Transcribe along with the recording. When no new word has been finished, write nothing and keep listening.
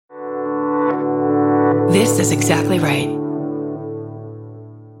This is exactly right.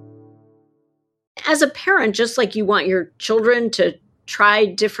 As a parent, just like you want your children to try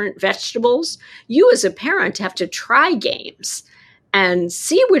different vegetables, you as a parent have to try games and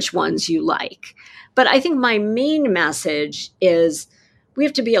see which ones you like. But I think my main message is we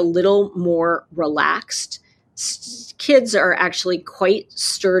have to be a little more relaxed. Kids are actually quite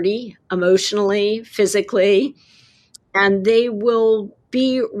sturdy emotionally, physically, and they will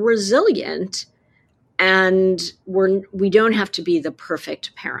be resilient. And we don't have to be the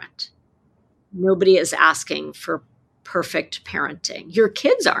perfect parent. Nobody is asking for perfect parenting. Your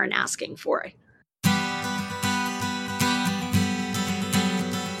kids aren't asking for it.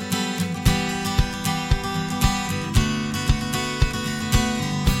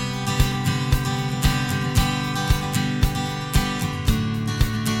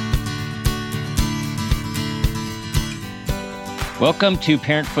 Welcome to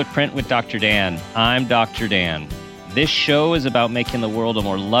Parent Footprint with Dr. Dan. I'm Dr. Dan. This show is about making the world a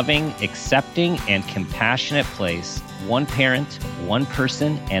more loving, accepting, and compassionate place, one parent, one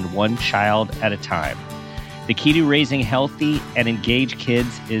person, and one child at a time. The key to raising healthy and engaged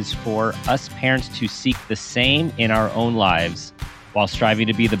kids is for us parents to seek the same in our own lives while striving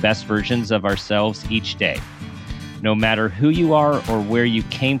to be the best versions of ourselves each day. No matter who you are or where you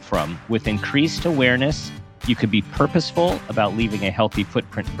came from, with increased awareness, you could be purposeful about leaving a healthy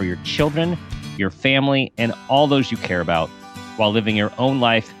footprint for your children, your family, and all those you care about while living your own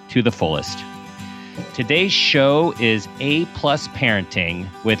life to the fullest. Today's show is A+ Parenting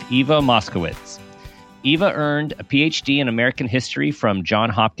with Eva Moskowitz. Eva earned a PhD in American history from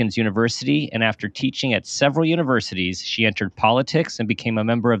Johns Hopkins University, and after teaching at several universities, she entered politics and became a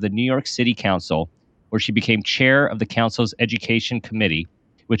member of the New York City Council, where she became chair of the council's education committee,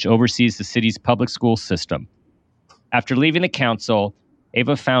 which oversees the city's public school system. After leaving the council,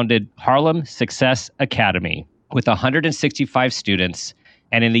 Eva founded Harlem Success Academy with 165 students,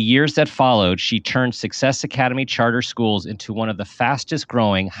 and in the years that followed, she turned Success Academy charter schools into one of the fastest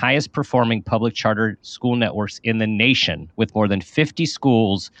growing, highest performing public charter school networks in the nation, with more than 50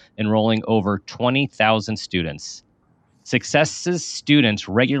 schools enrolling over 20,000 students. Success's students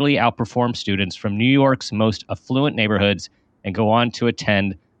regularly outperform students from New York's most affluent neighborhoods and go on to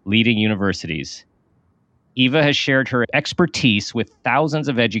attend leading universities. Eva has shared her expertise with thousands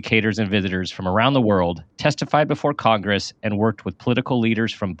of educators and visitors from around the world, testified before Congress, and worked with political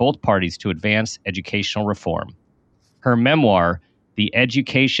leaders from both parties to advance educational reform. Her memoir, The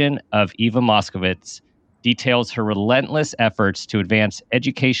Education of Eva Moskowitz, details her relentless efforts to advance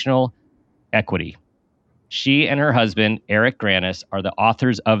educational equity. She and her husband, Eric Granis, are the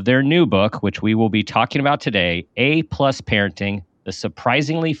authors of their new book, which we will be talking about today, A+ Parenting, the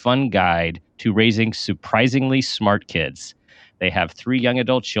surprisingly fun guide to raising surprisingly smart kids. They have 3 young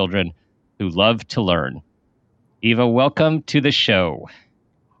adult children who love to learn. Eva, welcome to the show.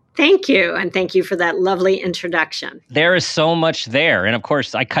 Thank you. And thank you for that lovely introduction. There is so much there. And of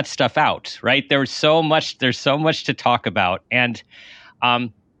course, I cut stuff out, right? There's so much to talk about. And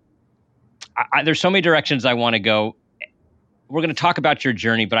there's so many directions I want to go. We're going to talk about your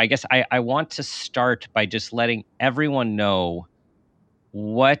journey, but I guess I want to start by just letting everyone know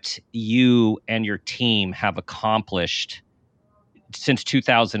what you and your team have accomplished since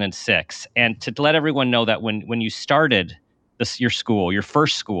 2006. And to let everyone know that when you started your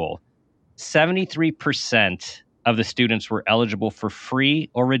first school, 73% of the students were eligible for free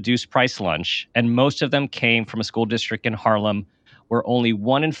or reduced price lunch. And most of them came from a school district in Harlem where only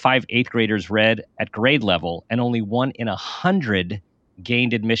 1 in 5 8th graders read at grade level and only 1 in 100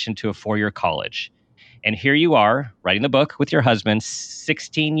 gained admission to a 4-year college. And here you are writing the book with your husband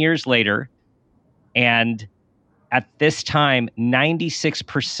 16 years later. And at this time,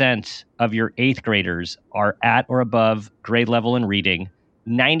 96% of your 8th graders are at or above grade level in reading.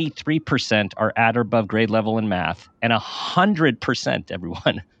 93% are at or above grade level in math. And 100%,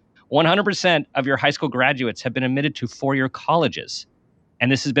 everyone, 100% of your high school graduates have been admitted to 4-year colleges.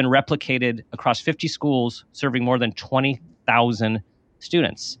 And this has been replicated across 50 schools, serving more than 20,000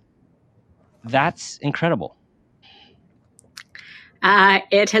 students. That's incredible.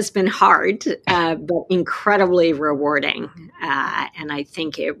 It has been hard, but incredibly rewarding. And I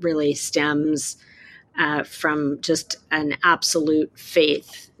think it really stems from just an absolute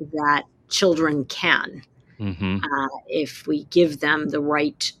faith that children can, if we give them the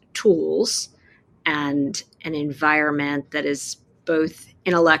right tools and an environment that is both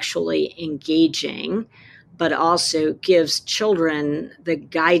intellectually engaging, but also gives children the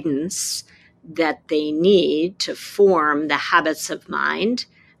guidance that they need to form the habits of mind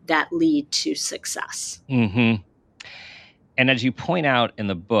that lead to success. And as you point out in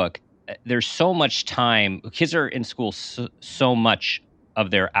the book, there's so much time. Kids are in school so much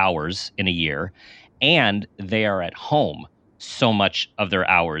of their hours in a year, and they are at home so much of their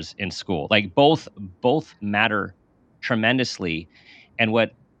hours in school. Like both matter tremendously. And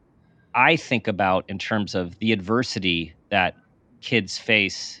what I think about in terms of the adversity that kids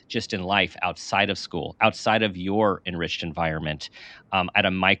face just in life outside of school, outside of your enriched environment, at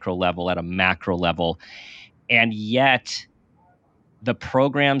a micro level, at a macro level, and yet the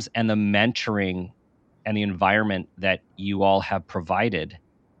programs and the mentoring and the environment that you all have provided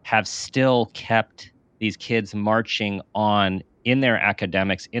have still kept these kids marching on in their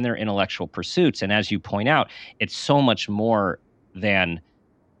academics, in their intellectual pursuits. And as you point out, it's so much more than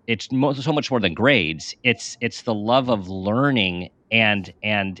so much more than grades. It's the love of learning and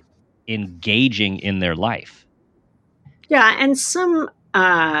engaging in their life. Yeah, and some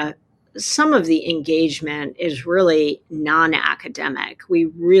of the engagement is really non-academic. We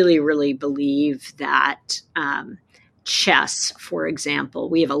really, really believe that chess, for example,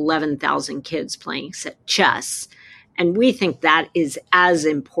 we have 11,000 kids playing chess, and we think that is as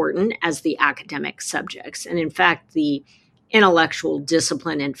important as the academic subjects. And in fact, the intellectual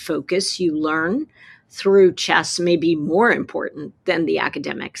discipline and focus you learn through chess may be more important than the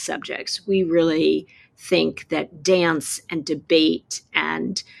academic subjects. We really think that dance and debate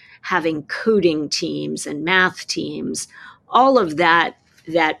and having coding teams and math teams, all of that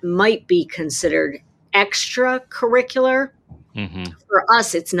might be considered extracurricular. Mm-hmm. For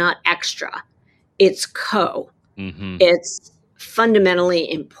us, it's not extra, it's co. Mm-hmm. It's fundamentally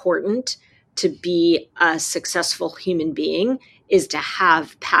important to be a successful human being is to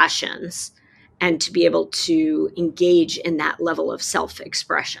have passions and to be able to engage in that level of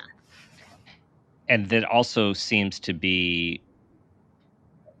self-expression. And that also seems to be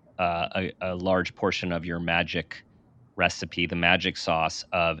a large portion of your magic recipe, the magic sauce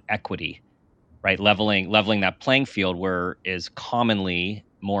of equity, right? Leveling that playing field, where is commonly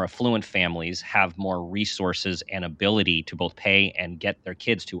more affluent families have more resources and ability to both pay and get their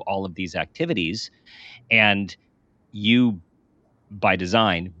kids to all of these activities. And you, by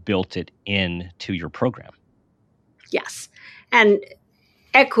design, built it into your program. Yes. And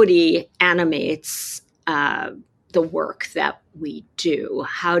equity animates the work that we do.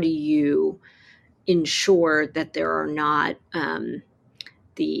 How do you ensure that there are not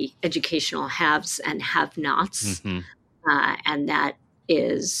the educational haves and have-nots, Mm-hmm. And that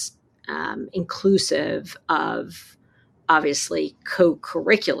is inclusive of obviously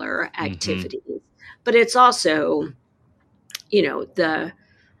co-curricular activities, mm-hmm. but it's also, the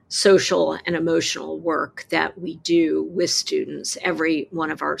social and emotional work that we do with students. Every one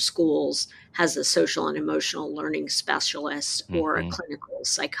of our schools has a social and emotional learning specialist or a clinical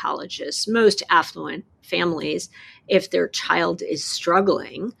psychologist. Most affluent families, if their child is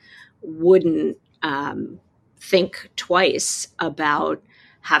struggling, wouldn't think twice about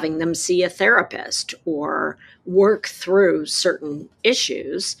having them see a therapist or work through certain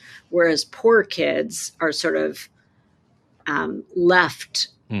issues, whereas poor kids are sort of left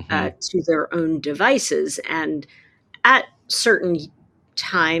to their own devices. And at certain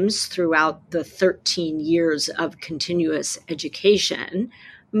times throughout the 13 years of continuous education,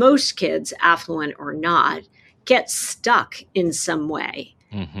 most kids, affluent or not, get stuck in some way.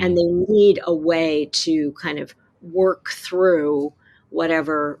 Mm-hmm. And they need a way to kind of work through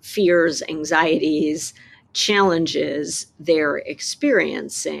whatever fears, anxieties, challenges they're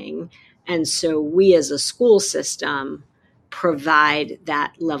experiencing. And so we as a school system provide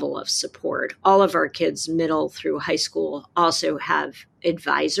that level of support. All of our kids, middle through high school, also have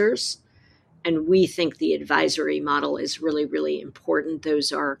advisors. And we think the advisory model is really, really important.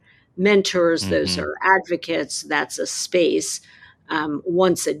 Those are mentors, those are advocates. That's a space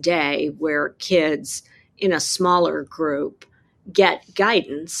once a day where kids in a smaller group get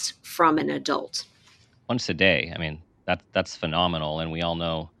guidance from an adult. Once a day. I mean, that's phenomenal. And we all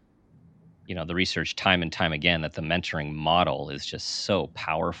know, the research time and time again that the mentoring model is just so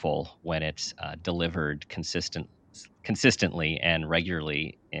powerful when it's delivered consistently and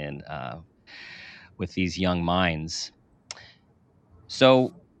regularly with these young minds.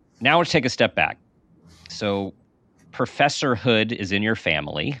 So now let's take a step back. So professorhood is in your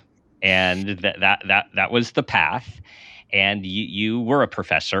family, and that was the path, and you were a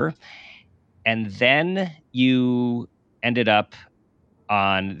professor, and then you ended up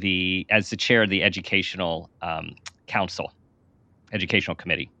as the chair of the educational educational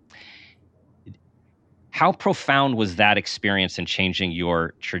committee. How profound was that experience in changing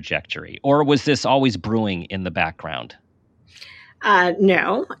your trajectory? Or was this always brewing in the background?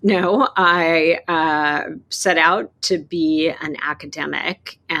 No. I set out to be an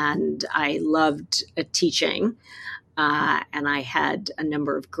academic, and I loved teaching. And I had a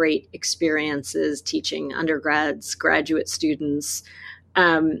number of great experiences teaching undergrads, graduate students.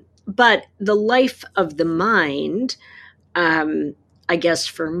 But the life of the mind, I guess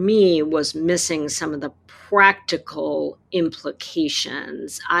for me, was missing some of the practical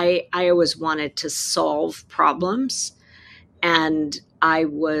implications. I always wanted to solve problems, and I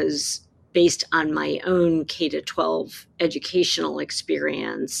was, based on my own K to 12 educational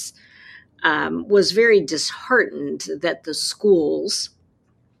experience, was very disheartened that the schools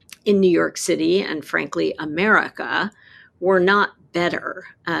in New York City and, frankly, America were not better.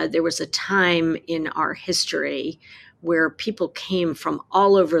 There was a time in our history where people came from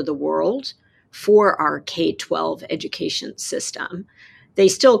all over the world for our K-12 education system. They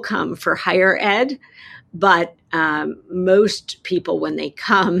still come for higher ed, but most people, when they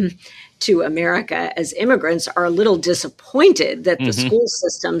come to America as immigrants, are a little disappointed that the school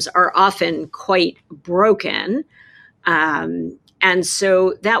systems are often quite broken. And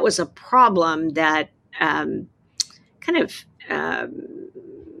so that was a problem that kind of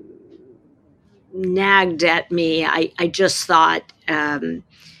nagged at me. I just thought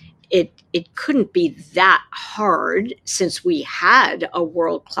it couldn't be that hard, since we had a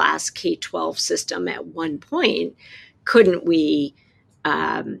world-class K-12 system at one point. Couldn't we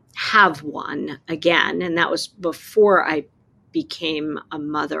have one again? And that was before I became a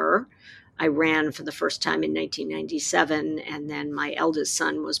mother. I ran for the first time in 1997, and then my eldest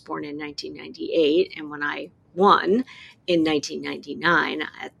son was born in 1998. And when I won in 1999,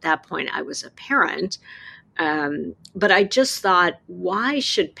 at that point I was a parent. But I just thought, why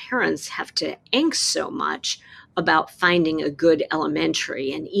should parents have to angst so much about finding a good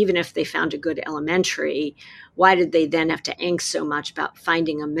elementary? And even if they found a good elementary, why did they then have to angst so much about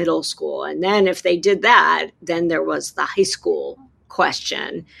finding a middle school? And then if they did that, then there was the high school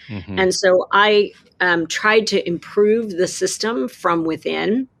question. Mm-hmm. And so I tried to improve the system from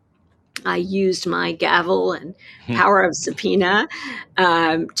within. I used my gavel and power of subpoena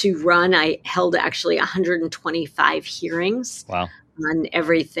to run. I held actually 125 hearings. Wow. On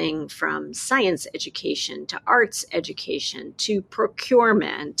everything from science education to arts education to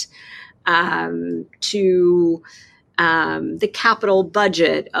procurement to the capital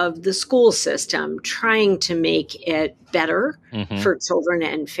budget of the school system, trying to make it better for children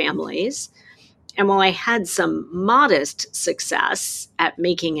and families. And while I had some modest success at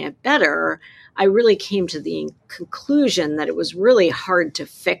making it better, I really came to the conclusion that it was really hard to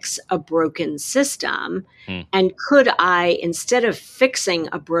fix a broken system. And could I, instead of fixing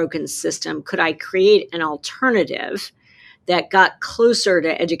a broken system, could I create an alternative that got closer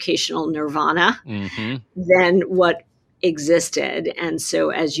to educational nirvana than what existed? And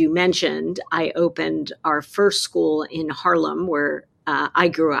so, as you mentioned, I opened our first school in Harlem, where I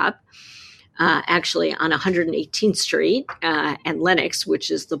grew up. Actually on 118th Street and Lenox, which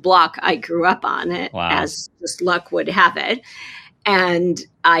is the block I grew up on, as just luck would have it. And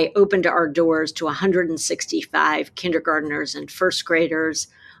I opened our doors to 165 kindergartners and first graders.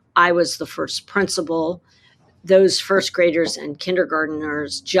 I was the first principal. Those first graders and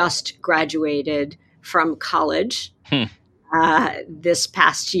kindergartners just graduated from college this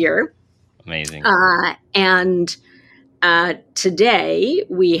past year. Amazing. And today,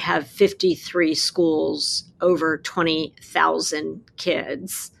 we have 53 schools, over 20,000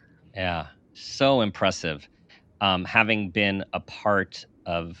 kids. Yeah, so impressive. Having been a part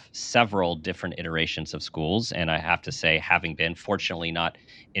of several different iterations of schools, and I have to say, having been fortunately not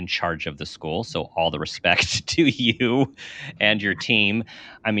in charge of the school, so all the respect to you and your team.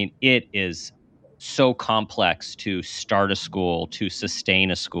 I mean, it is so complex to start a school, to sustain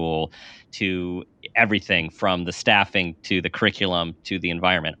a school, to everything from the staffing to the curriculum to the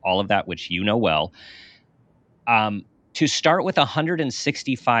environment, all of that, which you know well. To start with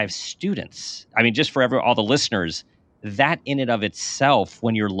 165 students, I mean, just for all the listeners, that in and of itself,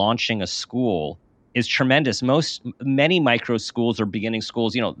 when you're launching a school, is tremendous. Many micro schools or beginning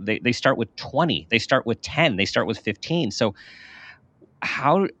schools, they start with 20, they start with 10, they start with 15. So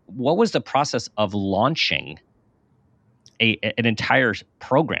what was the process of launching an entire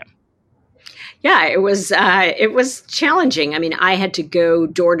program? Yeah, it was challenging. I mean, I had to go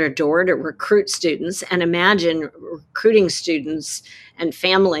door to door to recruit students, and imagine recruiting students and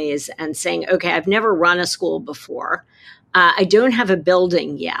families and saying, okay, I've never run a school before. I don't have a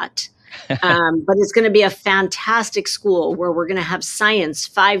building yet, but it's going to be a fantastic school where we're going to have science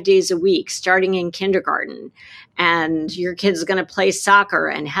 5 days a week, starting in kindergarten. And your kids are going to play soccer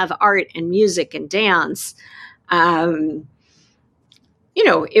and have art and music and dance.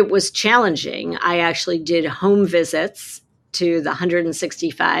 it was challenging. I actually did home visits to the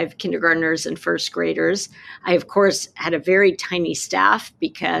 165 kindergartners and first graders. I, of course, had a very tiny staff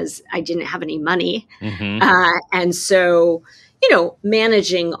because I didn't have any money. Mm-hmm. And so,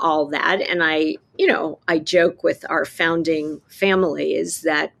 managing all that. And I joke with our founding families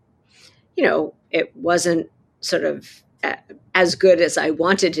that, it wasn't sort of as good as I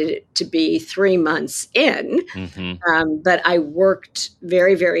wanted it to be 3 months in. Mm-hmm. But I worked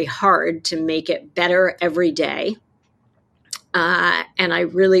very, very hard to make it better every day. And I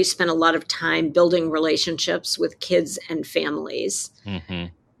really spent a lot of time building relationships with kids and families Mm-hmm.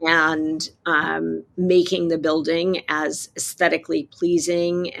 and making the building as aesthetically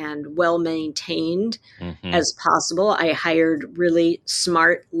pleasing and well maintained Mm-hmm. as possible. I hired really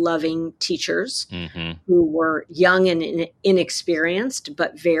smart, loving teachers Mm-hmm. who were young and inexperienced,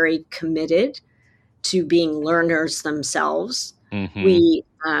 but very committed to being learners themselves. Mm-hmm. We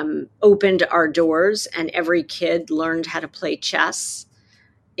opened our doors, and every kid learned how to play chess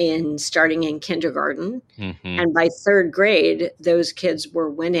starting in kindergarten. Mm-hmm. And by third grade, those kids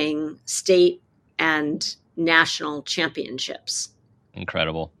were winning state and national championships.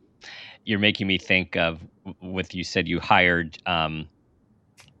 Incredible. You're making me think of what you said you hired, I'm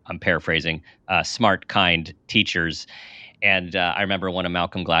paraphrasing, smart, kind teachers. And I remember one of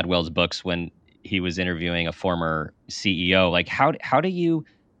Malcolm Gladwell's books when he was interviewing a former CEO, like, how do you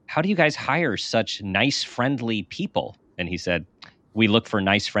guys hire such nice, friendly people? And he said, we look for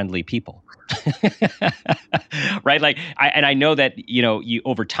nice, friendly people. Right? Like, I know that, you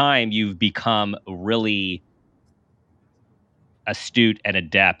over time, you've become really astute and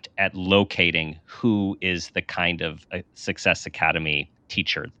adept at locating who is the kind of a Success Academy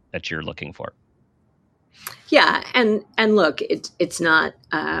teacher that you're looking for. Yeah, and look, it's not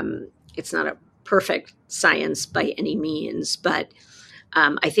a perfect science by any means, but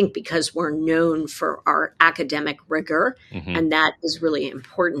I think because we're known for our academic rigor, Mm-hmm. and that is really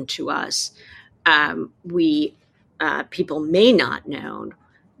important to us, we people may not know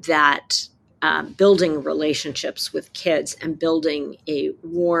that building relationships with kids and building a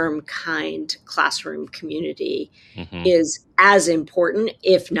warm, kind classroom community Mm-hmm. is as important,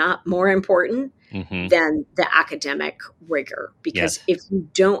 if not more important, Mm-hmm. than the academic rigor. Because Yes. if you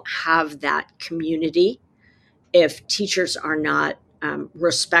don't have that community, if teachers are not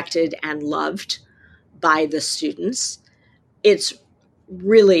respected and loved by the students, it's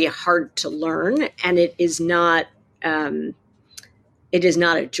really hard to learn, and it is not a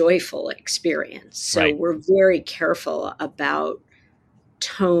joyful experience. So Right. we're very careful about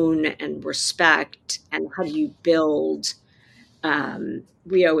tone and respect and how do you build.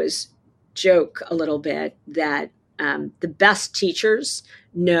 We always joke a little bit that the best teachers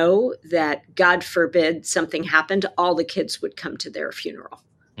know that, God forbid something happened, all the kids would come to their funeral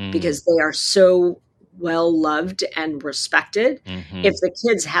because they are so well loved and respected. Mm-hmm. If the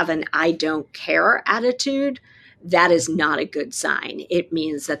kids have an I don't care attitude, that is not a good sign. It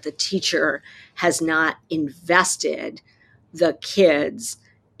means that the teacher has not invested the kids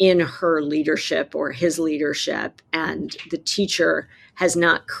in her leadership or his leadership, and the teacher has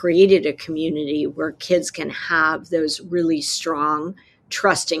not created a community where kids can have those really strong,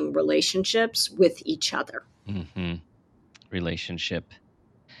 trusting relationships with each other. Mm-hmm. Relationship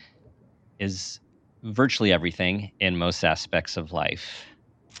is virtually everything in most aspects of life.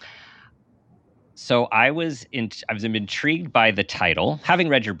 So I was intrigued by the title, having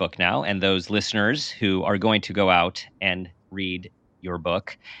read your book now, and those listeners who are going to go out and read your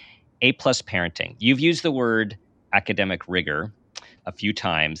book, A+ Parenting. You've used the word academic rigor a few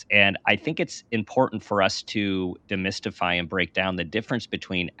times, and I think it's important for us to demystify and break down the difference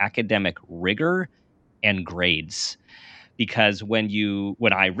between academic rigor and grades. Because when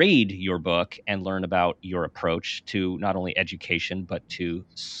I read your book and learn about your approach to not only education but to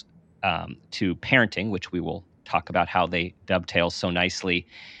parenting, which we will talk about how they dovetail so nicely,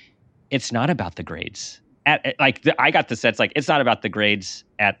 it's not about the grades. I got the sense like it's not about the grades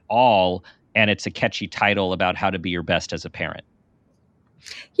at all, and it's a catchy title about how to be your best as a parent.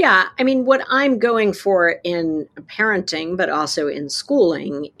 Yeah, I mean, what I'm going for in parenting, but also in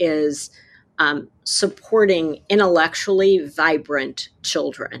schooling, is supporting intellectually vibrant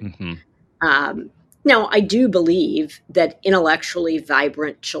children. Mm-hmm. Now, I do believe that intellectually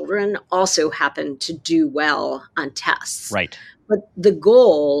vibrant children also happen to do well on tests. Right. But the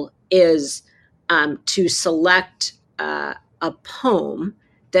goal is to select a poem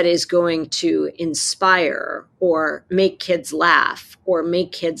that is going to inspire or make kids laugh or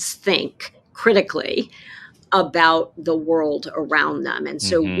make kids think critically about the world around them. And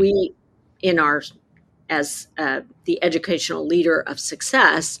so Mm-hmm. we, in our as the educational leader of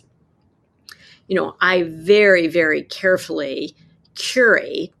success, I very, very carefully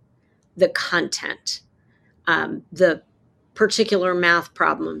curate the content, the particular math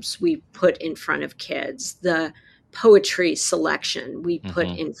problems we put in front of kids, the poetry selection we put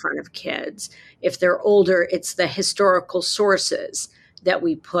in front of kids. If they're older, it's the historical sources that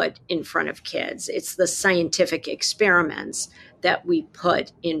we put in front of kids. It's the scientific experiments that we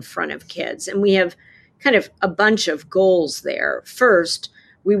put in front of kids. And we have kind of a bunch of goals there. First,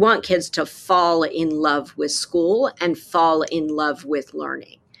 we want kids to fall in love with school and fall in love with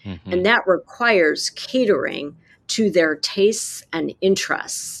learning. And that requires catering to their tastes and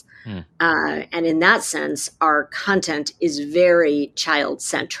interests. And in that sense, our content is very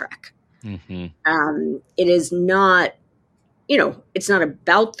child-centric. It is not, it's not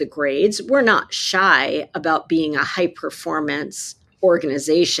about the grades. We're not shy about being a high-performance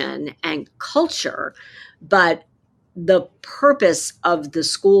organization and culture, but the purpose of the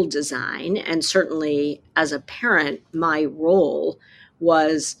school design, and certainly as a parent, my role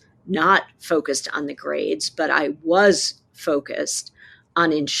was not focused on the grades, but I was focused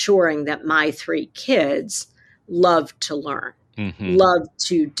on ensuring that my 3 kids loved to learn, loved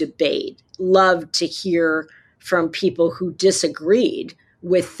to debate, loved to hear from people who disagreed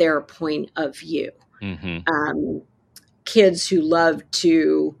with their point of view. Kids who love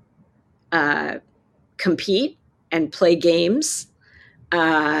to compete and play games,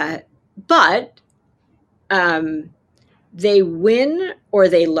 but they win or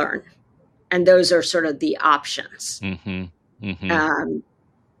they learn. And those are sort of the options. And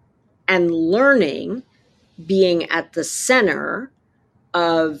learning being at the center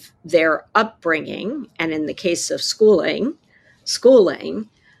of their upbringing, and in the case of schooling,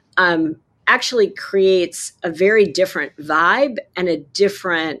 actually creates a very different vibe and a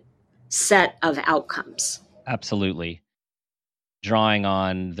different set of outcomes. Absolutely. Drawing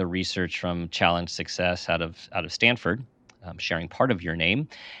on the research from Challenge Success out of Stanford, sharing part of your name,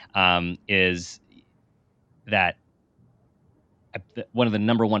 is that one of the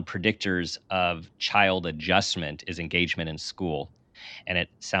number one predictors of child adjustment is engagement in school. And it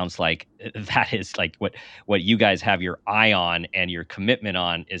sounds like that is like what you guys have your eye on and your commitment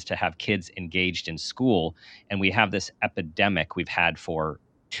on is to have kids engaged in school. And we have this epidemic we've had for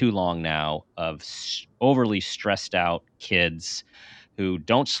too long now of overly stressed out kids who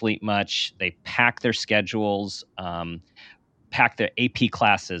don't sleep much. They pack their schedules, pack their AP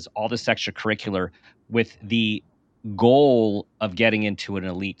classes, all this extracurricular with the goal of getting into an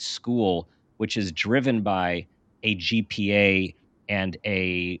elite school, which is driven by a GPA and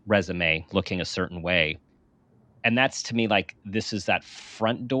a resume looking a certain way. And that's, to me, like, this is that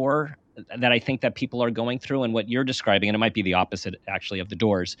front door that I think that people are going through. And what you're describing, and it might be the opposite actually of the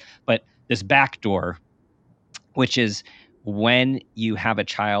doors, but this back door, which is when you have a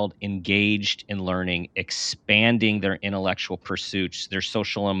child engaged in learning, expanding their intellectual pursuits, their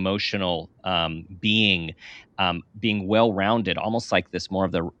social emotional being well-rounded, almost like this more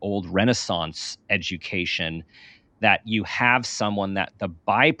of the old Renaissance education, that you have someone that the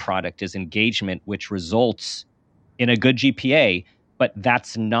byproduct is engagement, which results in a good GPA, but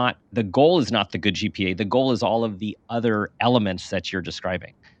that's not, the goal is not the good GPA. The goal is all of the other elements that you're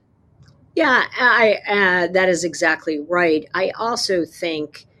describing. Yeah, that is exactly right. I also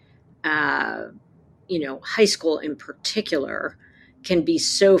think, high school in particular can be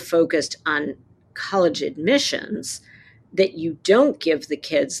so focused on college admissions that you don't give the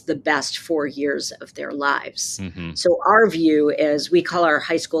kids the best 4 years of their lives. So our view is, we call our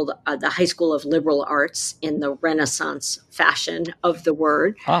high school the High School of Liberal Arts in the Renaissance fashion of the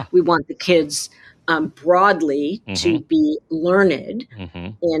word. We want the kids broadly to be learned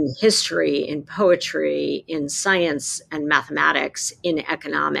in history, in poetry, in science and mathematics, in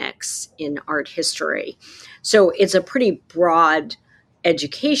economics, in art history. So it's a pretty broad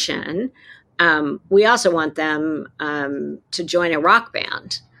education. We also want them to join a rock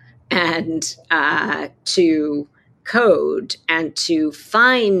band and to code and to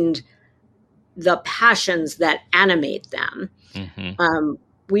find the passions that animate them.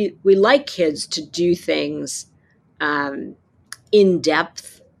 We like kids to do things in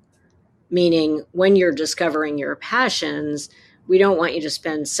depth, meaning when you're discovering your passions, we don't want you to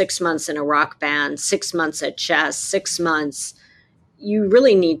spend 6 months in a rock band, 6 months at chess, 6 months. You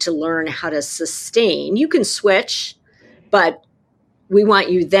really need to learn how to sustain. You can switch, but we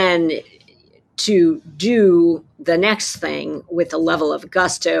want you then to do the next thing with a level of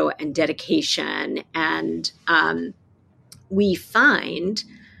gusto and dedication. And we find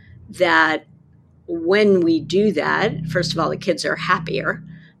that when we do that, first of all, the kids are happier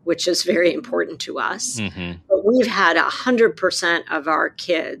which is very important to us. Mm-hmm. But we've had 100% of our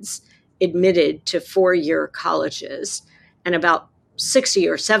kids admitted to 4-year colleges and about 60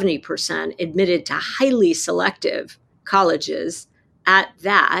 or 70% admitted to highly selective colleges at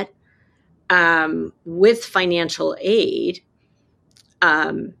that, with financial aid,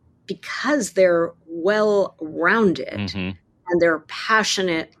 because they're well-rounded Mm-hmm. and they're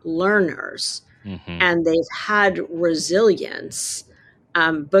passionate learners, Mm-hmm. and they've had resilience,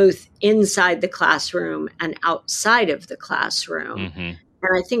 both inside the classroom and outside of the classroom. Mm-hmm.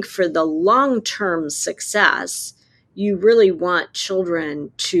 And I think for the long-term success, you really want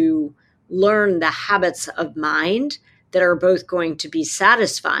children to learn the habits of mind that are both going to be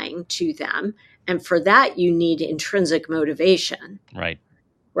satisfying to them. And for that, you need intrinsic motivation. Right.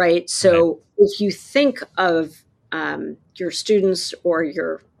 Right. So if you think of your students or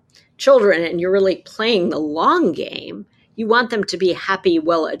your children and you're really playing the long game, you want them to be happy,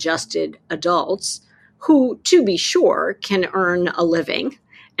 well-adjusted adults who, to be sure, can earn a living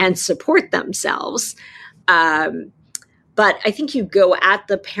and support themselves. But I think you go at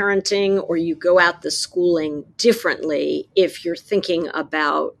the parenting or you go at the schooling differently if you're thinking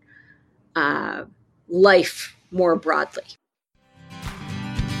about life more broadly.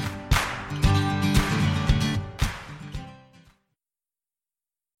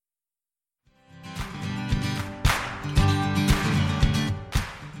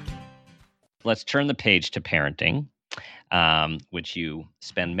 Let's turn the page to parenting, which you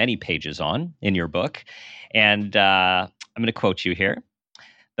spend many pages on in your book. And I'm going to quote you here.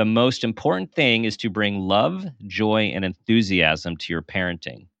 The most important thing is to bring love, joy, and enthusiasm to your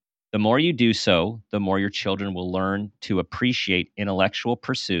parenting. The more you do so, the more your children will learn to appreciate intellectual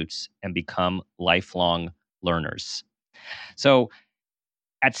pursuits and become lifelong learners. So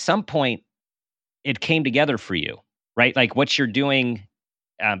at some point, it came together for you, right? Like what you're doing.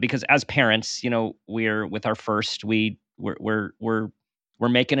 Because as parents, we're with our first, we're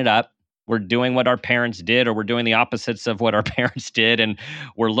making it up. We're doing what our parents did, or we're doing the opposites of what our parents did, and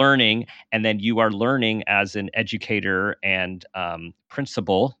we're learning. And then you are learning as an educator and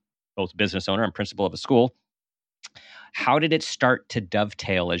principal, both business owner and principal of a school. How did it start to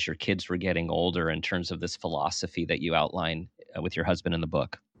dovetail as your kids were getting older in terms of this philosophy that you outline with your husband in the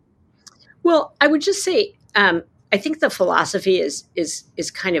book? Well, I would just say, I think the philosophy is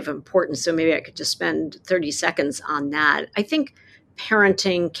kind of important. So maybe I could just spend 30 seconds on that. I think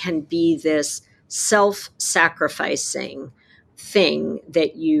parenting can be this self-sacrificing thing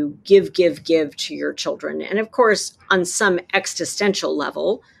that you give to your children. And of course, on some existential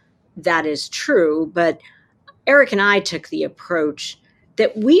level, that is true. But Eric and I took the approach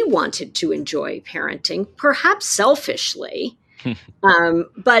that we wanted to enjoy parenting, perhaps selfishly.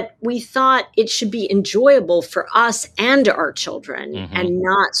 But we thought it should be enjoyable for us and our children, Mm-hmm. and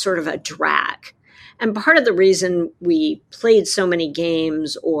not sort of a drag. And part of the reason we played so many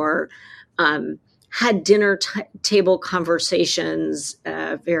games or had dinner table conversations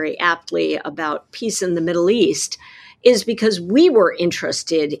very aptly about peace in the Middle East is because we were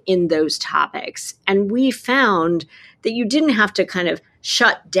interested in those topics. And we found that you didn't have to kind of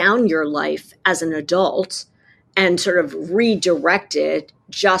shut down your life as an adult and sort of redirect it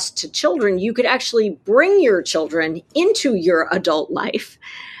just to children. You could actually bring your children into your adult life,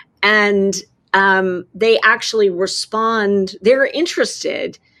 and they actually respond. They're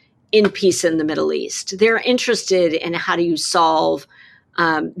interested in peace in the Middle East. They're interested in how do you solve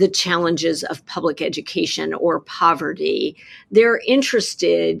the challenges of public education or poverty. They're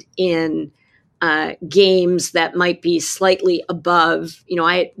interested in games that might be slightly above.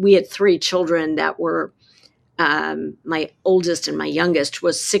 We had 3 children that were my oldest and my youngest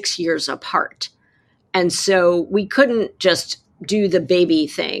was 6 years apart. And so we couldn't just do the baby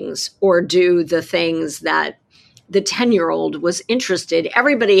things or do the things that the 10-year-old was interested.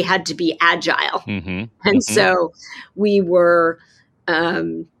 Everybody had to be agile. Mm-hmm. And so we were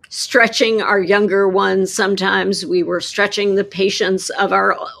stretching our younger ones. Sometimes we were stretching the patience of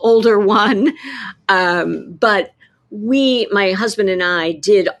our older one. But my husband and I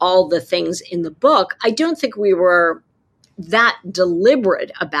did all the things in the book. I don't think we were that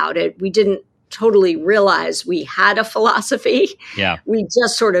deliberate about it. We didn't totally realize we had a philosophy. Yeah. We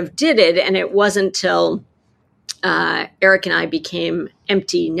just sort of did it. And it wasn't till Eric and I became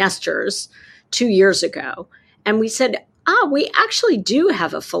empty nesters 2 years ago. And we said, we actually do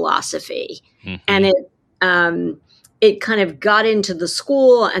have a philosophy. Mm-hmm. And it kind of got into the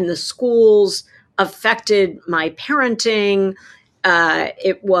school, and the schools affected my parenting.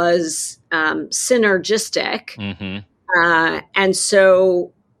 It was synergistic. Mm-hmm. And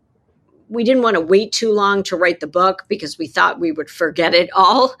so we didn't want to wait too long to write the book because we thought we would forget it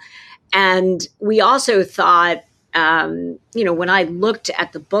all. And we also thought, when I looked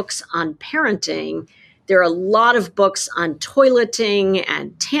at the books on parenting, there are a lot of books on toileting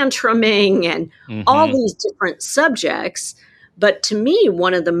and tantruming and all these different subjects. But to me,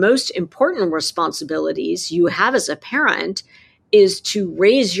 one of the most important responsibilities you have as a parent is to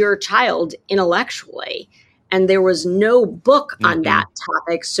raise your child intellectually. And there was no book on that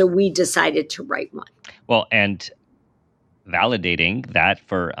topic, so we decided to write one. Well, and validating that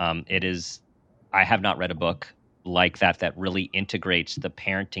for I have not read a book like that really integrates the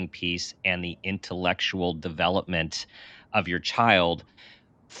parenting piece and the intellectual development of your child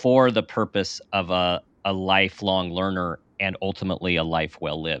for the purpose of a lifelong learner and ultimately a life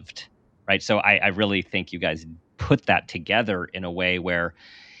well lived, right? So I really think you guys put that together in a way where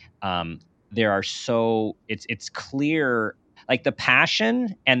there are it's clear, like the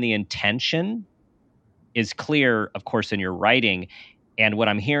passion and the intention is clear, of course, in your writing. And what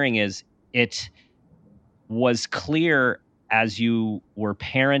I'm hearing is it was clear as you were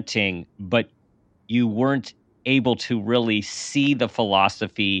parenting, but you weren't able to really see the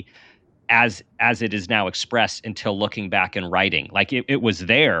philosophy as it is now expressed until looking back and writing. Like it was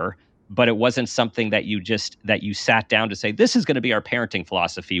there, but it wasn't something that you sat down to say, this is going to be our parenting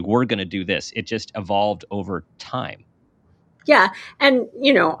philosophy. We're going to do this. It just evolved over time. Yeah. And,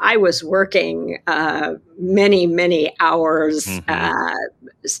 I was working many, many hours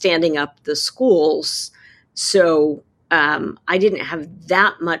standing up the schools. So I didn't have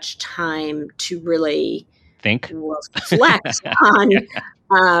that much time to really reflect on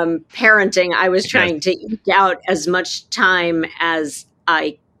parenting. I was trying to eke out as much time as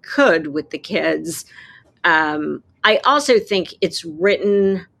I could with the kids. I also think it's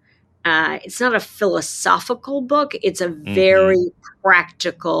written, it's not a philosophical book. It's a very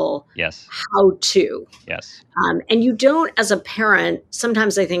practical how-to. Yes. And you don't, as a parent,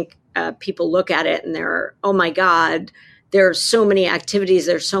 sometimes I think people look at it and they're, oh my God, there are so many activities,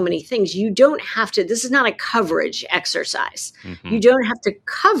 there's so many things. You don't have to, this is not a coverage exercise. You don't have to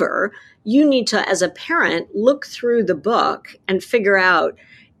cover. You need to, as a parent, look through the book and figure out,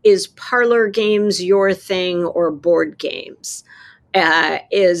 is parlor games your thing or board games?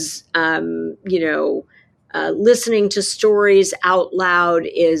 Listening to stories out loud,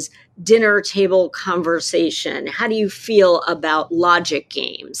 is dinner table conversation? How do you feel about logic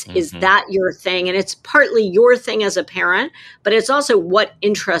games? Is that your thing? And it's partly your thing as a parent, but it's also what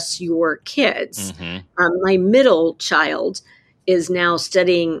interests your kids. My middle child is now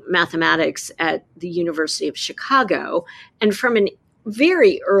studying mathematics at the University of Chicago. And from a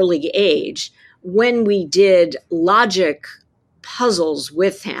very early age, when we did logic puzzles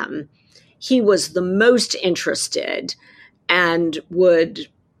with him, he was the most interested and would,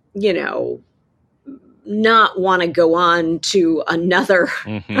 not want to go on to another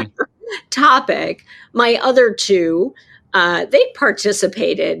topic. My other two, they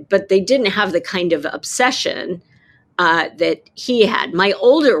participated, but they didn't have the kind of obsession that he had. My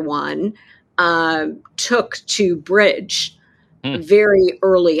older one took to bridge very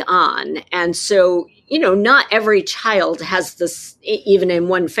early on. And so, not every child has this, even in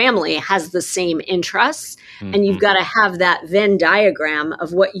one family, has the same interests. And you've got to have that Venn diagram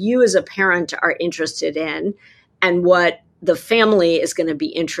of what you as a parent are interested in and what the family is going to be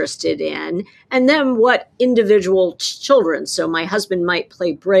interested in, and then what individual children. So my husband might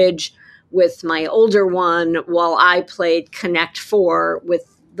play bridge with my older one while I played Connect Four with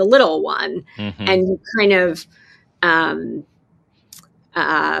the little one. And you kind of,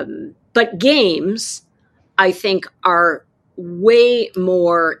 but games, I think, are way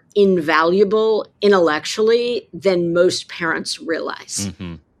more invaluable intellectually than most parents realize.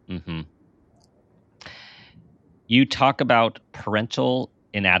 You talk about parental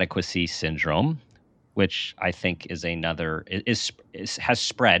inadequacy syndrome, which I think is has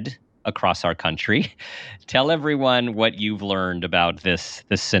spread across our country. Tell everyone what you've learned about this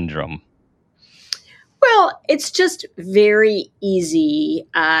syndrome. Well, it's just very easy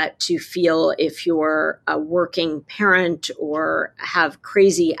to feel, if you're a working parent or have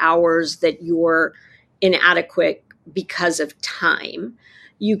crazy hours, that you're inadequate because of time.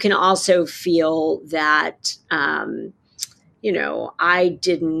 You can also feel that, I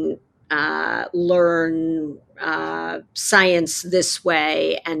didn't learn science this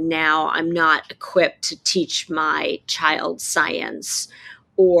way, and now I'm not equipped to teach my child science.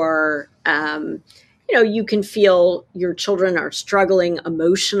 Or, you can feel your children are struggling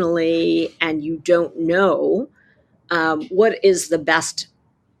emotionally and you don't know what is the best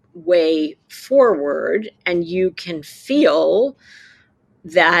way forward. And you can feel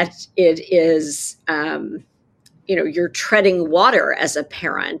that it is, you're treading water as a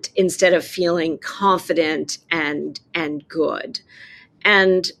parent instead of feeling confident and good.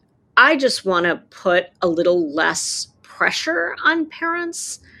 And I just want to put a little less pressure on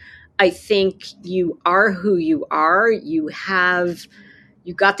parents. I think you are who you are. You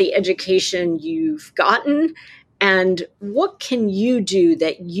got the education you've gotten. And what can you do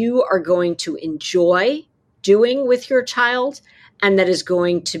that you are going to enjoy doing with your child and that is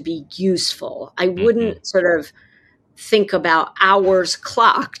going to be useful? I wouldn't sort of think about hours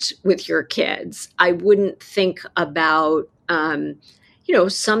clocked with your kids. I wouldn't think about,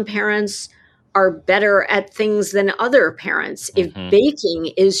 some parents are better at things than other parents. If baking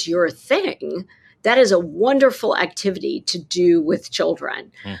is your thing, that is a wonderful activity to do with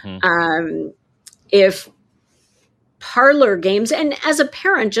children. If parlor games, and as a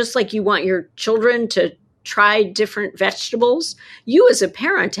parent, just like you want your children to try different vegetables, you as a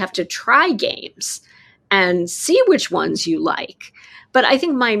parent have to try games and see which ones you like. But I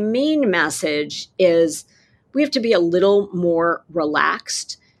think my main message is we have to be a little more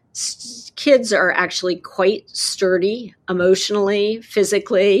relaxed. Kids are actually quite sturdy emotionally,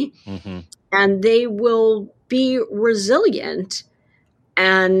 physically, and they will be resilient.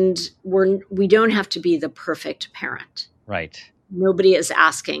 And we don't have to be the perfect parent. Right. Nobody is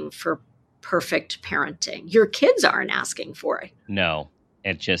asking for perfect parenting. Your kids aren't asking for it. No,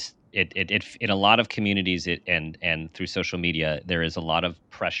 it just it in a lot of communities and through social media, there is a lot of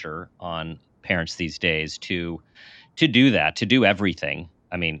pressure on parents these days to do that, to do everything.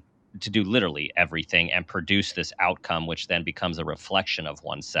 I mean, to do literally everything and produce this outcome, which then becomes a reflection of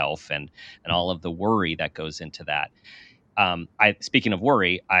oneself and all of the worry that goes into that. Speaking of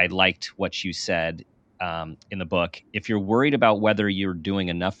worry, I liked what you said in the book. If you're worried about whether you're doing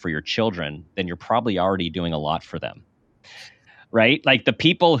enough for your children, then you're probably already doing a lot for them. Right? Like the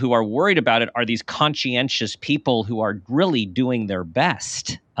people who are worried about it are these conscientious people who are really doing their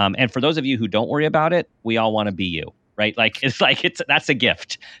best. And for those of you who don't worry about it, we all want to be you, right? That's a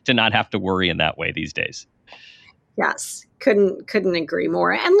gift to not have to worry in that way these days. Yes, couldn't agree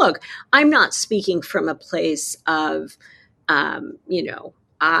more. And look, I'm not speaking from a place of, I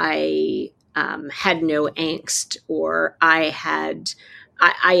had no angst, or I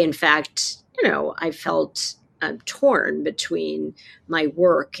in fact, I felt torn between my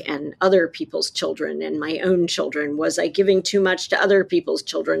work and other people's children and my own children. Was I giving too much to other people's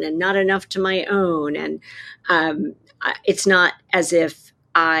children and not enough to my own? And it's not as if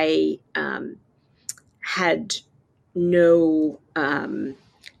I had no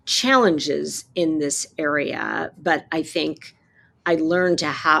challenges in this area, but I think I learned to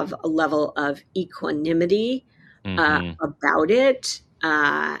have a level of equanimity about it.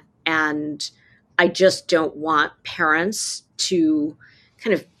 And I just don't want parents to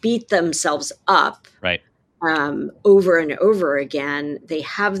kind of beat themselves up right. Over and over again. They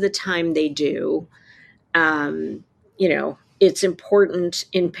have the time they do. It's important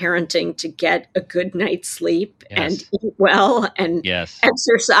in parenting to get a good night's sleep and eat well and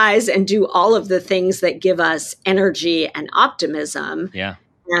exercise and do all of the things that give us energy and optimism. Yeah.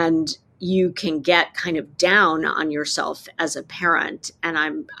 And you can get kind of down on yourself as a parent. And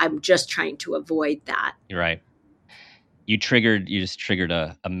I'm just trying to avoid that. You're right. You just triggered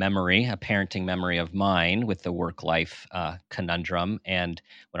a memory, a parenting memory of mine with the work-life conundrum. And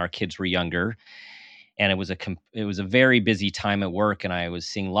when our kids were younger, and it was a very busy time at work, and I was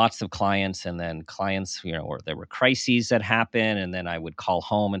seeing lots of clients, and then clients, or there were crises that happen, and then I would call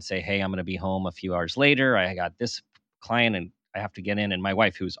home and say, "Hey, I'm going to be home a few hours later. I got this client, and I have to get in." And my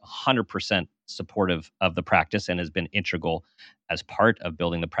wife, who's 100% supportive of the practice and has been integral as part of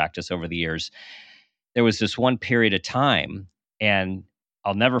building the practice over the years, there was this one period of time, and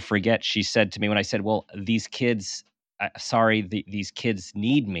I'll never forget. She said to me when I said, "Well, these kids, these kids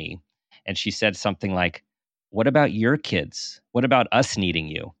need me." And she said something like, "What about your kids? What about us needing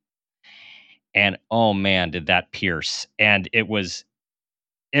you?" And oh man, did that pierce. And it was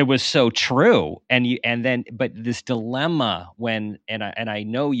so true. But this dilemma and I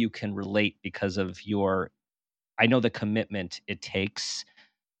know you can relate because of I know the commitment it takes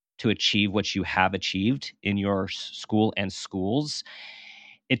to achieve what you have achieved in your school and schools.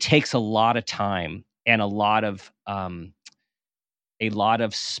 It takes a lot of time and a lot of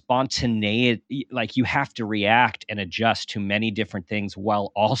spontaneity. Like you have to react and adjust to many different things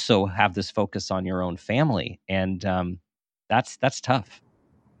while also have this focus on your own family. And that's tough.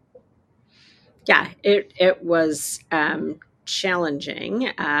 Yeah, it was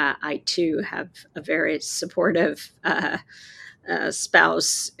challenging. I too have a very supportive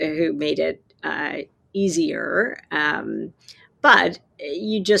spouse who made it easier. but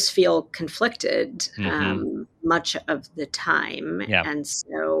you just feel conflicted Mm-hmm. much of the time. Yeah. And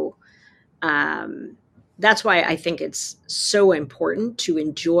so that's why I think it's so important to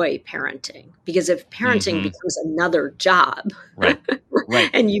enjoy parenting, because if parenting Mm-hmm. becomes another job Right. Right.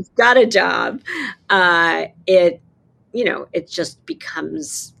 and you've got a job, it just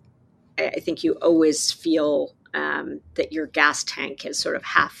becomes, I think you always feel that your gas tank is sort of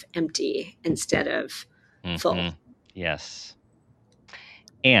half empty instead of full. Mm-hmm. Yes.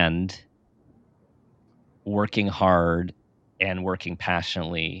 And working hard and working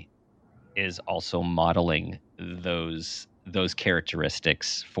passionately is also modeling those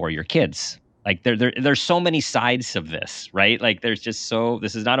characteristics for your kids. Like there's so many sides of this, right? Like this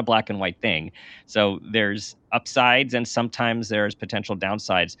is not a black and white thing. So there's upsides and sometimes there's potential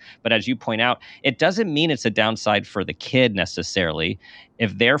downsides. But as you point out, it doesn't mean it's a downside for the kid necessarily.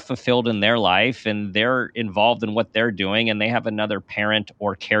 If they're fulfilled in their life and they're involved in what they're doing and they have another parent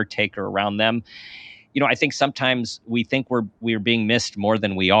or caretaker around them, I think sometimes we think we're being missed more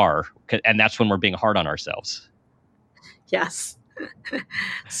than we are, and that's when we're being hard on ourselves. Yes.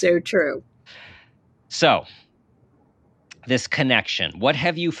 So true. So, this connection, what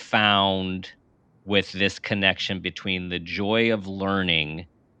have you found with this connection between the joy of learning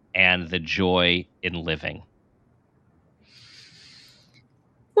and the joy in living?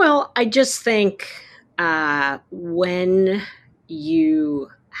 Well, I just think when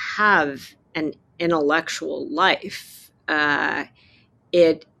you have an intellectual life,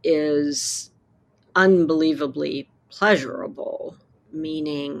 it is unbelievably pleasurable,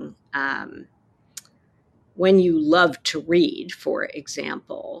 meaning when you love to read, for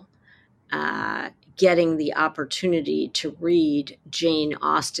example, getting the opportunity to read Jane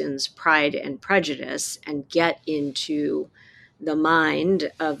Austen's Pride and Prejudice and get into the mind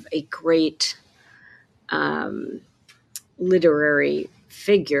of a great literary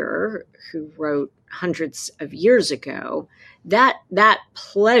figure who wrote hundreds of years ago, that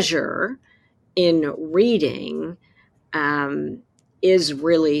pleasure in reading is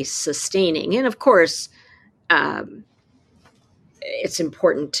really sustaining. And of course, um, it's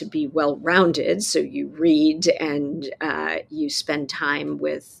important to be well-rounded. So you read and you spend time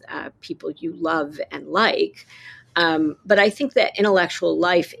with people you love and like. But I think that intellectual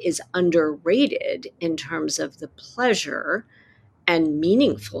life is underrated in terms of the pleasure and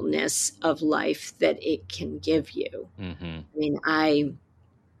meaningfulness of life that it can give you. Mm-hmm. I mean, I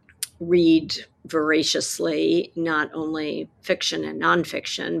read voraciously, not only fiction and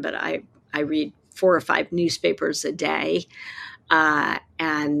nonfiction, but I read 4 or 5 newspapers a day.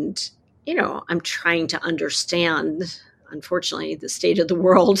 And, I'm trying to understand, unfortunately, the state of the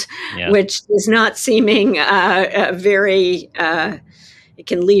world, Yes. which is not seeming very, it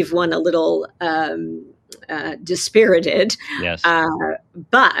can leave one a little dispirited. Yes.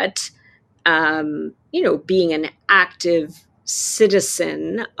 But, being an active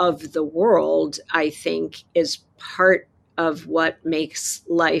citizen of the world, I think, is part of what makes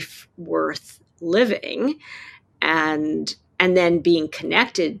life worth living. And then being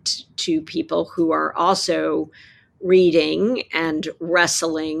connected to people who are also reading and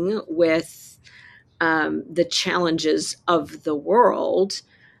wrestling with the challenges of the world,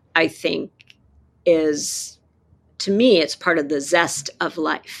 I think is, to me, it's part of the zest of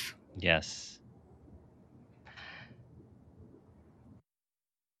life. Yes.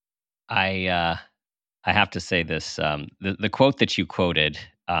 I have to say this. The quote that you quoted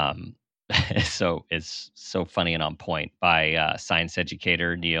is so funny and on point by science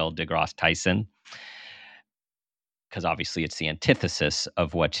educator Neil deGrasse Tyson, because obviously it's the antithesis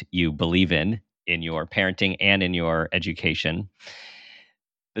of what you believe in your parenting and in your education.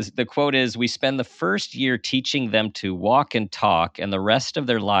 The quote is, "We spend the first year teaching them to walk and talk, and the rest of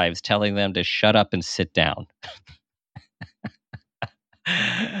their lives telling them to shut up and sit down."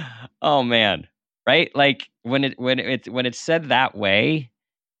 Oh man, right? Like when it's said that way,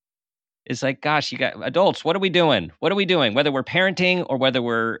 it's like, gosh, you got adults. What are we doing? What are we doing? Whether we're parenting or whether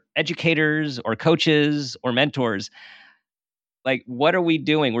we're educators or coaches or mentors, like what are we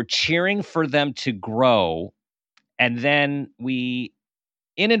doing? We're cheering for them to grow, and then we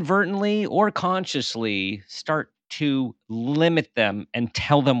inadvertently or consciously start to limit them and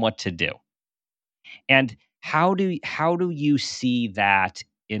tell them what to do. And how do you see that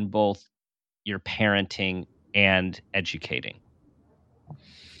in both your parenting and educating?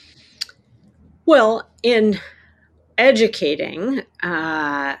 Well, in educating,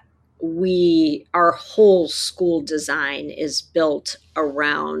 our whole school design is built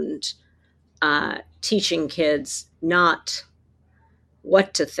around teaching kids not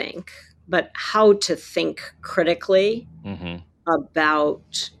what to think, but how to think critically Mm-hmm.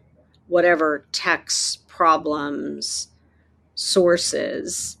 about whatever texts, problems,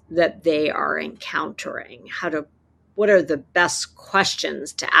 sources that they are encountering. What are the best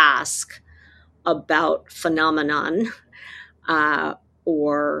questions to ask about phenomenon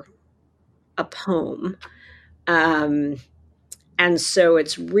or a poem. And so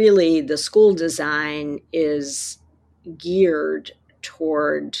it's really, the school design is geared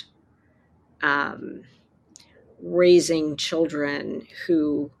toward raising children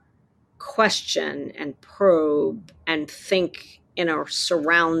who question and probe and think in a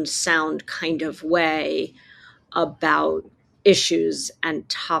surround sound kind of way about issues and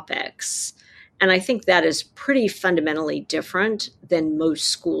topics. And I think that is pretty fundamentally different than most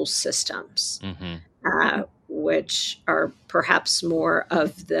school systems, which are perhaps more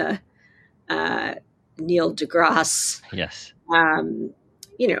of the Neil deGrasse, yes,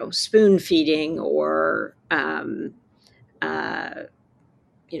 spoon feeding or,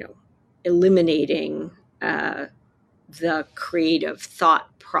 eliminating the creative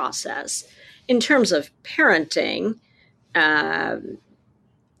thought process. In terms of parenting, I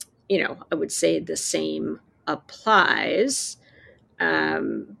would say the same applies,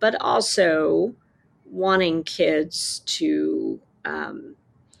 but also wanting kids to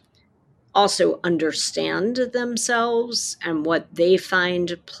also understand themselves and what they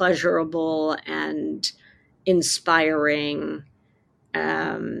find pleasurable and inspiring.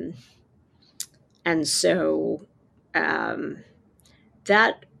 And so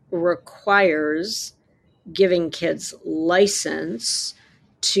that requires giving kids license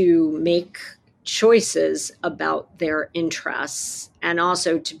to make choices about their interests and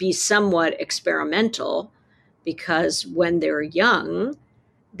also to be somewhat experimental, because when they're young,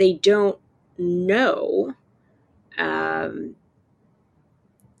 they don't know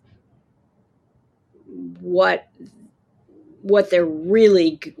what's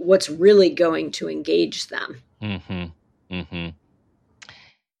really going to engage them.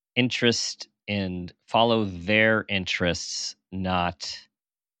 Interest in follow their interests, not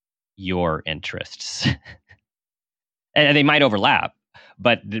your interests. And they might overlap,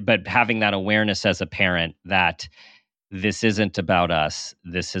 but having that awareness as a parent that this isn't about us,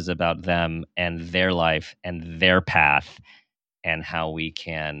 this is about them and their life and their path, and how we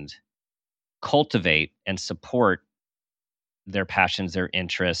can cultivate and support their passions, their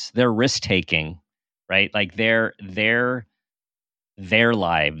interests, their risk taking, right? Like their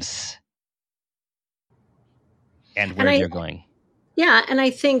lives and where they're going. Yeah, and I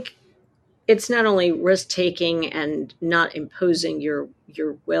think it's not only risk taking and not imposing your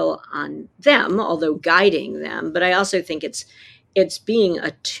will on them, although guiding them, but I also think it's being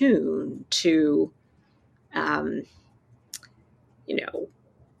attuned to,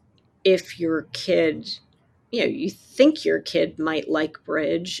 if your kid, you think your kid might like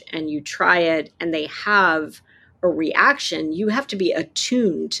bridge and you try it and they have a reaction, you have to be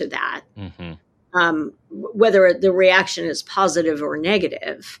attuned to that, whether the reaction is positive or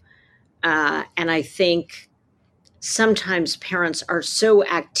negative. And I think sometimes parents are so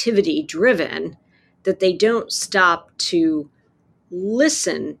activity driven that they don't stop to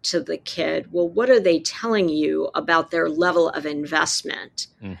listen to the kid. Well, what are they telling you about their level of investment?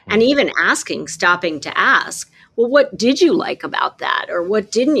 And even stopping to ask, well, what did you like about that? Or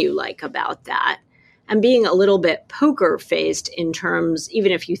what didn't you like about that? And being a little bit poker faced in terms,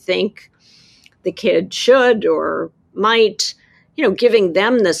 even if you think the kid should or might, giving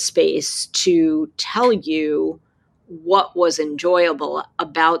them the space to tell you what was enjoyable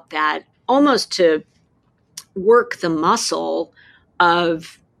about that, almost to work the muscle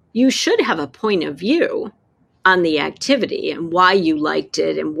of, you should have a point of view on the activity and why you liked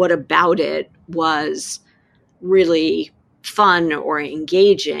it and what about it was really fun or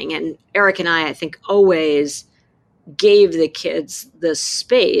engaging. And Eric and I think, always gave the kids the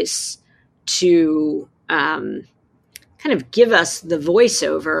space to kind of give us the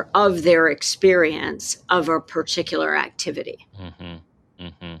voiceover of their experience of a particular activity.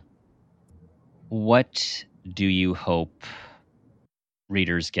 What do you hope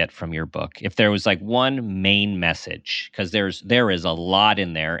readers get from your book? If there was like one main message, because there is a lot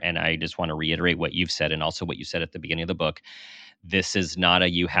in there, and I just want to reiterate what you've said and also what you said at the beginning of the book. This is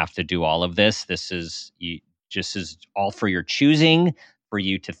not you have to do all of this. This is just is all for your choosing, for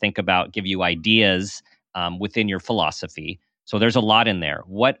you to think about, give you ideas within your philosophy. So there's a lot in there.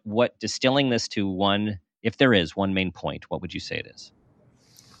 What distilling this to one, if there is one main point, what would you say it is?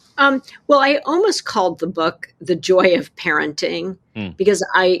 Well, I almost called the book The Joy of Parenting, because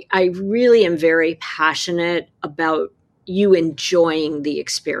I really am very passionate about you enjoying the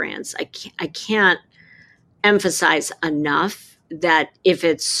experience. I can't emphasize enough that if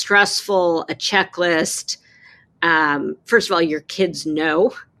it's stressful, a checklist, first of all, your kids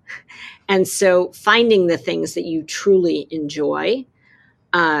know. And so finding the things that you truly enjoy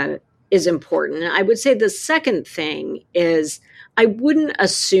is important. I would say the second thing is I wouldn't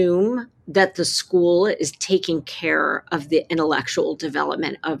assume that the school is taking care of the intellectual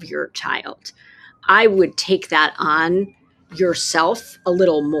development of your child. I would take that on yourself a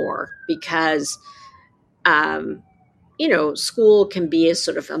little more because, school can be a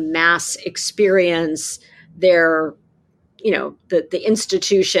sort of a mass experience. The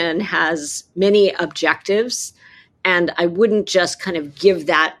institution has many objectives, and I wouldn't just kind of give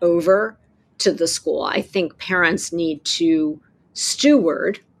that over to the school. I think parents need to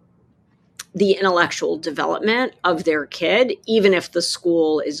steward the intellectual development of their kid, even if the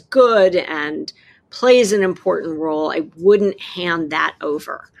school is good and plays an important role. I wouldn't hand that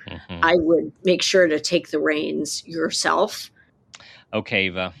over. Mm-hmm. I would make sure to take the reins yourself. Okay,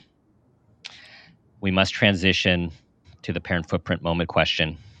 Eva. We must transition to the parent footprint moment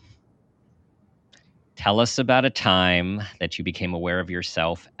question. Tell us about a time that you became aware of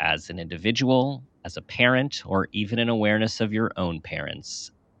yourself as an individual, as a parent, or even an awareness of your own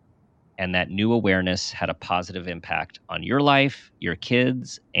parents. And that new awareness had a positive impact on your life, your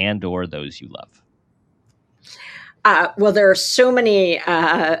kids, and or those you love. Well, there are so many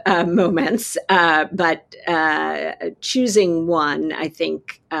moments, but choosing one, I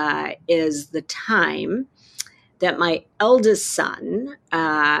think, is the time that my eldest son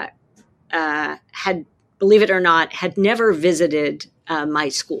had, believe it or not, had never visited my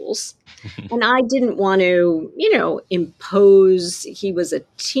schools. And I didn't want to, impose. He was a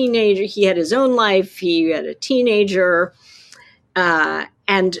teenager. He had his own life. He had a teenager.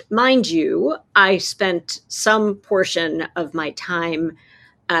 And mind you, I spent some portion of my time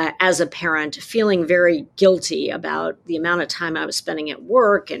as a parent feeling very guilty about the amount of time I was spending at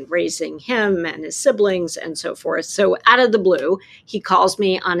work and raising him and his siblings and so forth. So out of the blue, he calls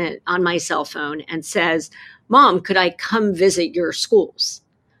me on my cell phone and says, "Mom, could I come visit your schools?"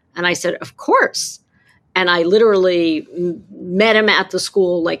 And I said, "Of course." And I literally met him at the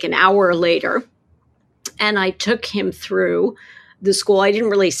school like an hour later. And I took him through the school. I didn't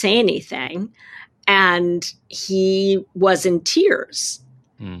really say anything. And he was in tears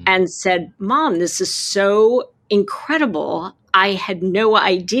and said, "Mom, this is so incredible. I had no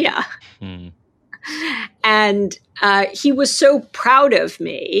idea." And he was so proud of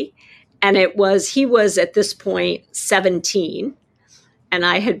me. And he was at this point 17. And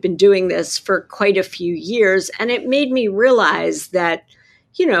I had been doing this for quite a few years. And it made me realize that,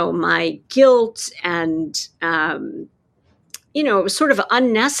 my guilt and, it was sort of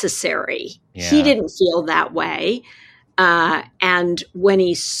unnecessary. Yeah. He didn't feel that way. And when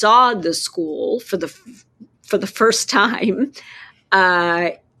he saw the school for the first time,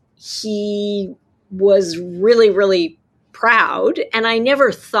 he was really, really proud. And I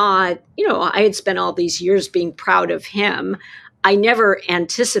never thought, I had spent all these years being proud of him. I never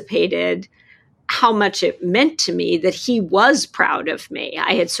anticipated how much it meant to me that he was proud of me.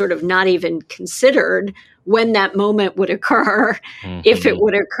 I had sort of not even considered when that moment would occur, if it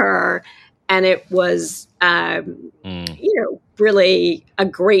would occur. And it was, really a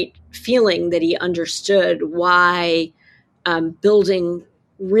great feeling that he understood why building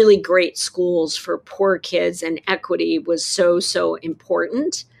really great schools for poor kids and equity was so, so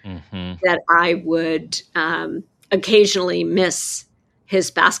important that I would occasionally miss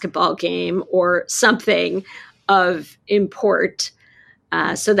his basketball game or something of import.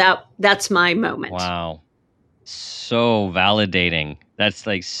 So that's my moment. Wow. So validating. That's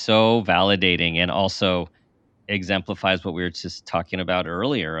like so validating, and also exemplifies what we were just talking about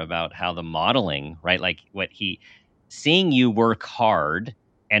earlier about how the modeling, right? Like seeing you work hard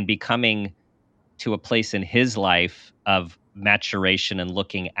and becoming to a place in his life of maturation and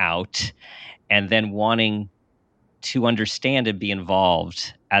looking out, and then wanting to understand and be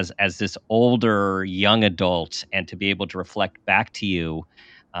involved as this older young adult, and to be able to reflect back to you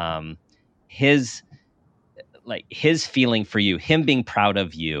his feeling for you, him being proud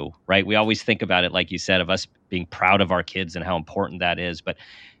of you, right? We always think about it, like you said, of us being proud of our kids and how important that is. But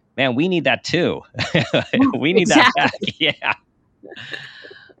man, we need that too. We need that back. Yeah.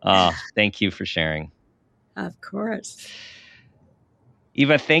 Thank you for sharing. Of course.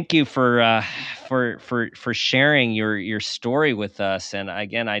 Eva, thank you for sharing your story with us. And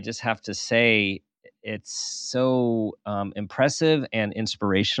again, I just have to say, it's so impressive and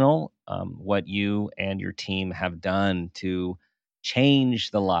inspirational what you and your team have done to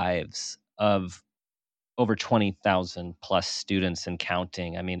change the lives of over 20,000 plus students and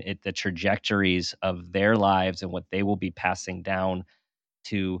counting. I mean, the trajectories of their lives and what they will be passing down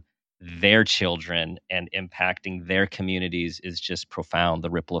to their children and impacting their communities is just profound.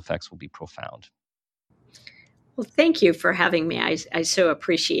 The ripple effects will be profound. Well, thank you for having me. I so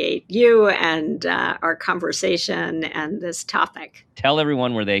appreciate you and our conversation and this topic. Tell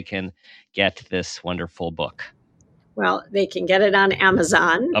everyone where they can get this wonderful book. Well, they can get it on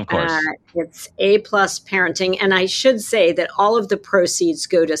Amazon. Of course. It's A+ Parenting. And I should say that all of the proceeds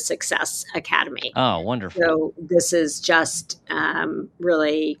go to Success Academy. Oh, wonderful. So this is just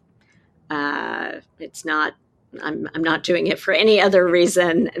really, it's not, I'm not doing it for any other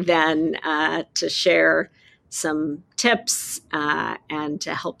reason than to share some tips and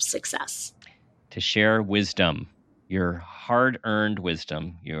to help success. To share wisdom, your hard-earned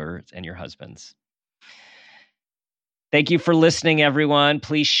wisdom, yours and your husband's. Thank you for listening, everyone.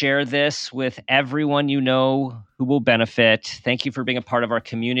 Please share this with everyone you know who will benefit. Thank you for being a part of our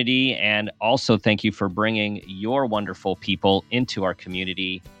community. And also thank you for bringing your wonderful people into our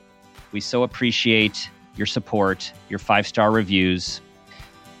community. We so appreciate your support, your 5-star reviews.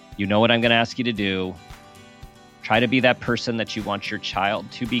 You know what I'm going to ask you to do. Try to be that person that you want your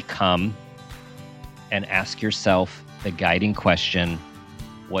child to become. And ask yourself the guiding question,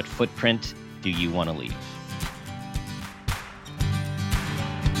 what footprint do you want to leave?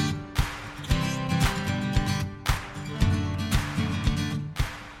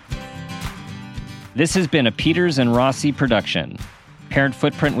 This has been a Peters and Rossi production. Parent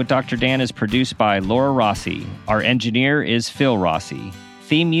Footprint with Dr. Dan is produced by Laura Rossi. Our engineer is Phil Rossi.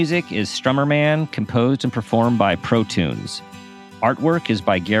 Theme music is Strummerman, composed and performed by Pro Tunes. Artwork is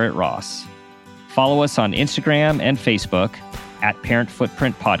by Garrett Ross. Follow us on Instagram and Facebook at Parent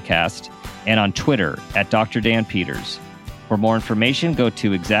Footprint Podcast and on Twitter at Dr. Dan Peters. For more information, go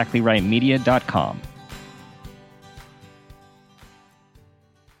to exactlyrightmedia.com.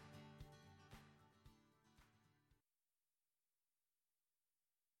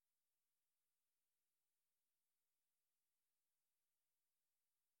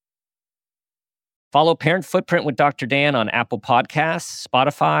 Follow Parent Footprint with Dr. Dan on Apple Podcasts,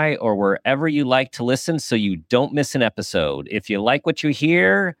 Spotify, or wherever you like to listen so you don't miss an episode. If you like what you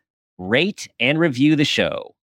hear, rate and review the show.